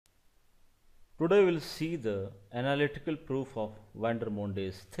Today we'll see the analytical proof of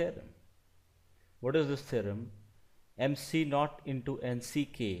Vandermonde's theorem. What is this theorem? MC0 into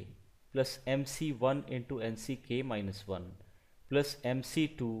NCK plus MC1 into NCK minus 1 plus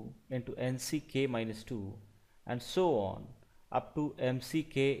MC2 into NCK minus 2 and so on up to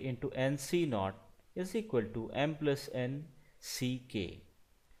MCK into NC0 is equal to M plus N CK.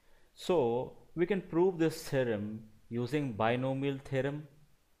 So we can prove this theorem using binomial theorem,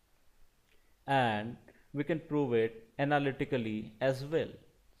 and we can prove it analytically as well.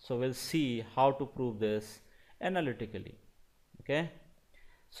 So we'll see how to prove this analytically. Okay,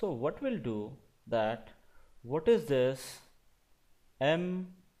 so what we'll do that, what is this M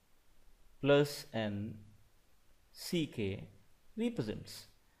plus N CK represents?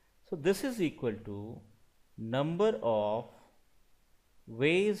 So this is equal to number of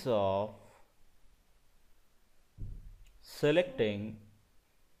ways of selecting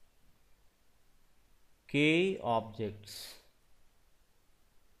k objects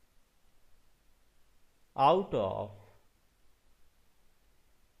out of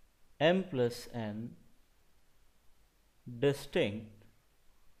M plus N distinct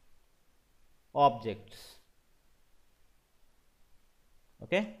objects.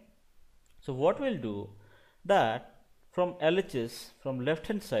 Okay, so what we'll do that, from LHS, from left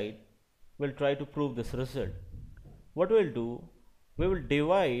hand side, we'll try to prove this result. What we'll do, we will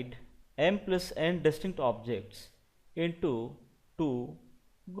divide M plus N distinct objects into two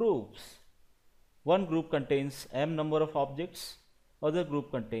groups. One group contains M number of objects, other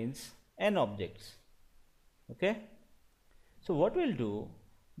group contains N objects. Okay, so what we'll do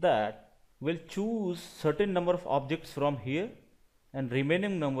that, we'll choose certain number of objects from here and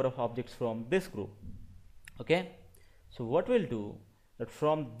remaining number of objects from this group. Okay, so what we'll do that,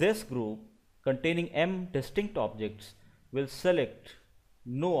 from this group containing M distinct objects, we'll select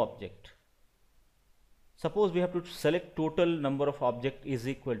no object. Suppose we have to select total number of object is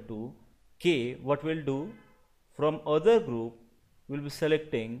equal to k. What we'll do, from other group we'll be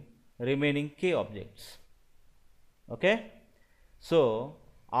selecting remaining k objects. Okay, so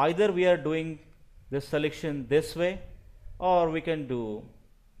either we are doing this selection this way, or we can do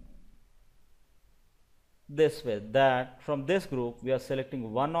this way, that from this group we are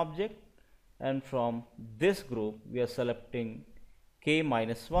selecting one object, and from this group we are selecting k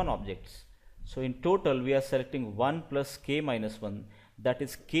minus 1 objects. So in total we are selecting 1 plus k minus 1, that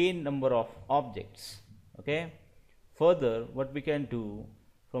is k number of objects. Okay, further what we can do,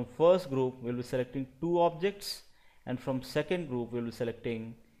 from first group we will be selecting 2 objects, and from second group we will be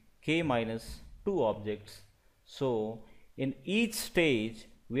selecting k minus 2 objects. So in each stage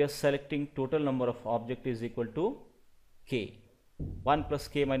we are selecting total number of object is equal to k. 1 plus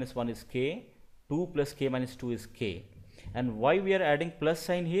k minus 1 is k, 2 plus k minus 2 is k. And why we are adding plus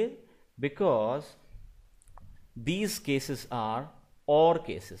sign here? Because these cases are OR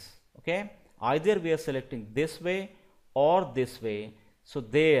cases. Okay, either we are selecting this way or this way, so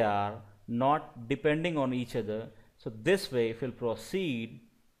they are not depending on each other. So this way, if we'll proceed,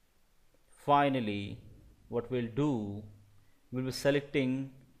 finally what we'll do, we'll be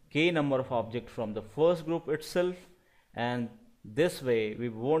selecting k number of objects from the first group itself, and this way we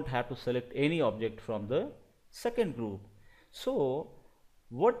won't have to select any object from the second group. So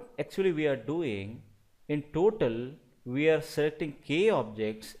what actually we are doing, in total we are selecting k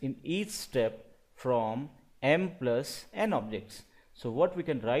objects in each step from M plus N objects. So what we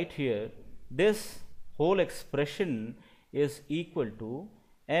can write here, this whole expression is equal to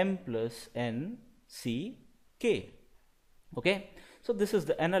M plus N C K. Okay, so this is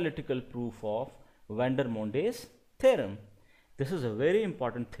the analytical proof of Vandermonde's theorem. This is a very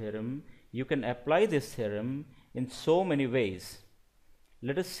important theorem. You can apply this theorem in so many ways.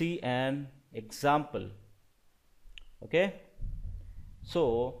 Let us see an example. Okay,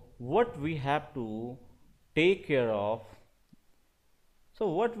 so what we have to take care of, so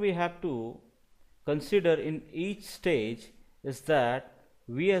what we have to consider in each stage is that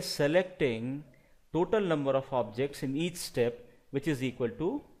we are selecting total number of objects in each step, which is equal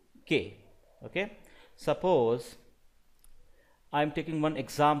to k. Okay, suppose I am taking one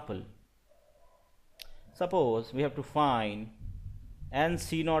example. Suppose we have to find n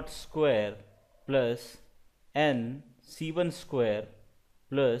c0 square plus n c1 square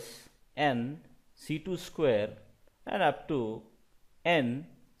plus n c2 square and up to n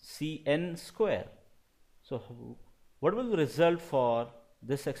cn square. So what will the result for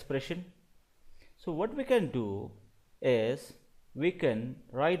this expression? So what we can do is, we can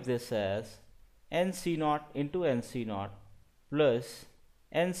write this as nc0 into nc0 plus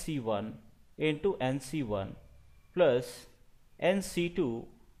nc1 into nc1 plus nc2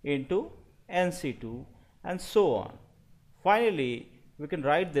 into NC2 and so on. Finally, we can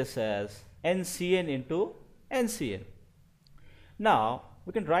write this as NCN into NCN. Now,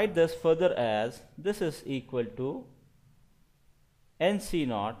 we can write this further as this is equal to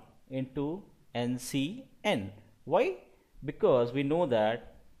NC0 into NCN. Why? Because we know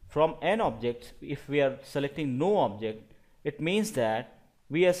that from n objects, if we are selecting no object, it means that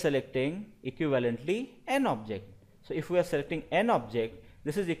we are selecting equivalently n object. So if we are selecting n object,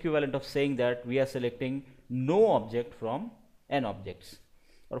 this is equivalent of saying that we are selecting no object from n objects.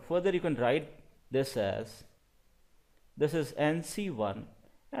 Or further, you can write this as this is NC1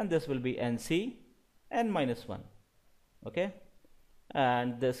 and this will be NC n minus 1. Okay,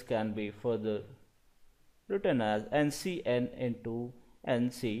 and this can be further written as NCN into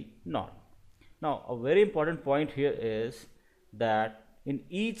NC0. Now, a very important point here is that in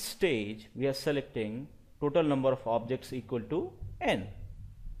each stage we are selecting total number of objects equal to n.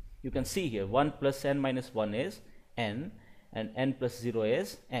 You can see here 1 plus n minus 1 is n and n plus 0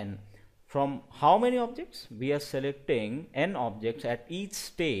 is n. From how many objects? We are selecting n objects at each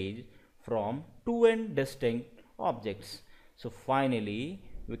stage from 2n distinct objects. So finally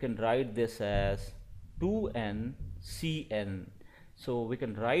we can write this as 2n Cn. So we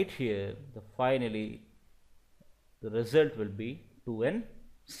can write here finally the result will be 2n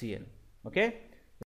Cn. Okay.